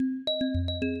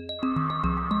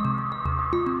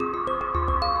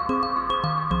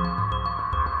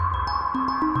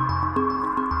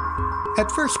At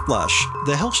first blush,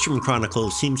 the Hellstrom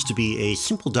Chronicles seems to be a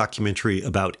simple documentary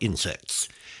about insects.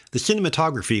 The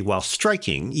cinematography, while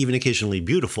striking, even occasionally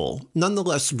beautiful,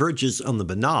 nonetheless verges on the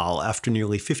banal after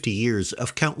nearly 50 years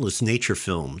of countless nature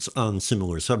films on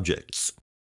similar subjects.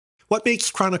 What makes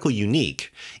Chronicle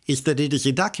unique is that it is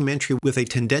a documentary with a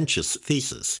tendentious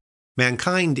thesis.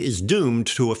 Mankind is doomed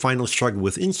to a final struggle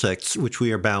with insects which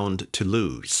we are bound to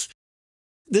lose.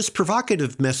 This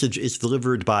provocative message is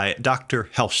delivered by Dr.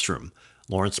 Hellstrom,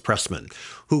 Lawrence Pressman,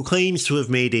 who claims to have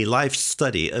made a life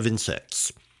study of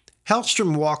insects.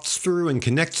 Hellstrom walks through and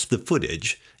connects the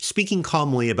footage, speaking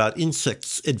calmly about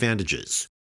insects' advantages.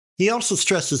 He also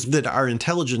stresses that our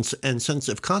intelligence and sense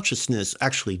of consciousness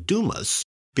actually doom us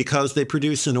because they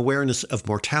produce an awareness of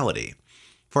mortality.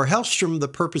 For Hellstrom, the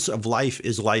purpose of life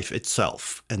is life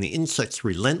itself, and the insect's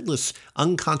relentless,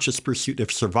 unconscious pursuit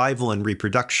of survival and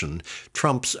reproduction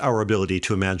trumps our ability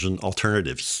to imagine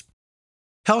alternatives.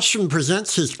 Hellstrom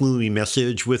presents his gloomy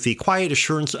message with the quiet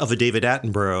assurance of a David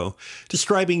Attenborough,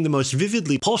 describing the most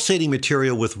vividly pulsating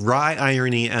material with wry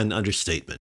irony and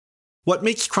understatement. What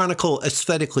makes Chronicle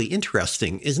aesthetically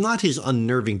interesting is not his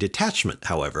unnerving detachment,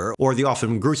 however, or the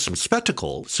often gruesome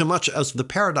spectacle, so much as the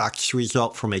paradox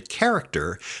result from a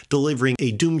character delivering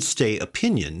a doomsday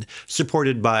opinion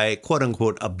supported by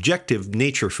quote-unquote objective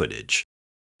nature footage.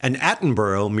 And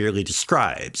Attenborough merely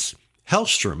describes.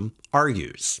 Hellstrom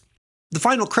argues. The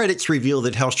final credits reveal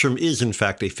that Hellstrom is in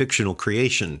fact a fictional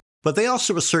creation, but they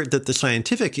also assert that the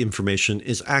scientific information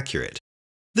is accurate.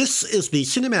 This is the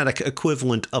cinematic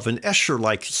equivalent of an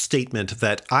Escher-like statement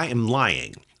that I am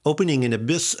lying, opening an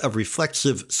abyss of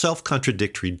reflexive,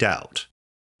 self-contradictory doubt.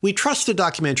 We trust the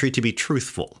documentary to be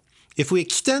truthful. If we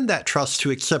extend that trust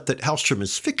to accept that Hellstrom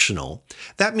is fictional,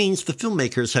 that means the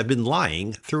filmmakers have been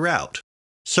lying throughout.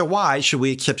 So why should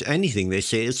we accept anything they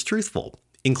say is truthful,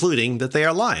 including that they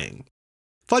are lying?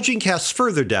 Fudging casts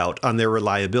further doubt on their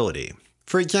reliability.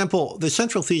 For example, the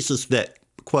central thesis that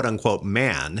quote-unquote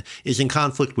man is in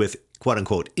conflict with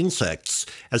quote-unquote insects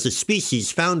as a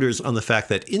species founders on the fact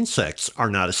that insects are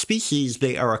not a species,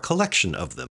 they are a collection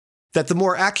of them. That the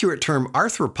more accurate term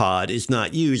arthropod is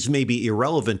not used may be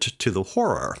irrelevant to the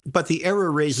horror, but the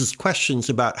error raises questions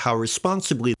about how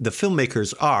responsibly the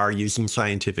filmmakers are using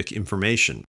scientific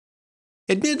information.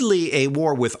 Admittedly, a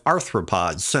war with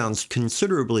arthropods sounds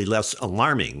considerably less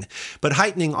alarming, but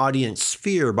heightening audience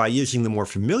fear by using the more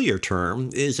familiar term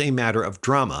is a matter of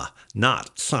drama,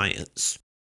 not science.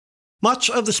 Much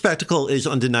of the spectacle is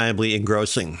undeniably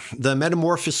engrossing. The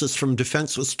metamorphosis from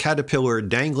defenseless caterpillar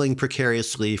dangling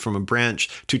precariously from a branch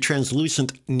to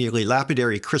translucent, nearly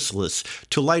lapidary chrysalis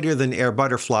to lighter-than-air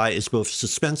butterfly is both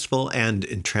suspenseful and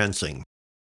entrancing.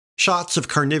 Shots of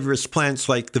carnivorous plants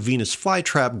like the Venus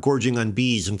flytrap gorging on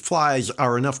bees and flies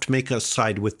are enough to make us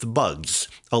side with the bugs,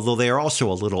 although they are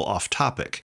also a little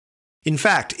off-topic. In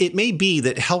fact, it may be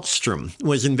that Hellstrom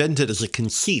was invented as a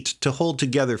conceit to hold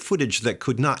together footage that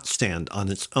could not stand on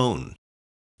its own.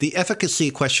 The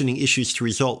efficacy questioning issues to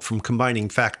result from combining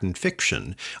fact and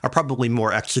fiction are probably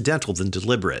more accidental than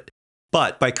deliberate,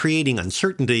 but by creating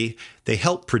uncertainty, they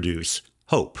help produce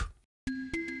hope.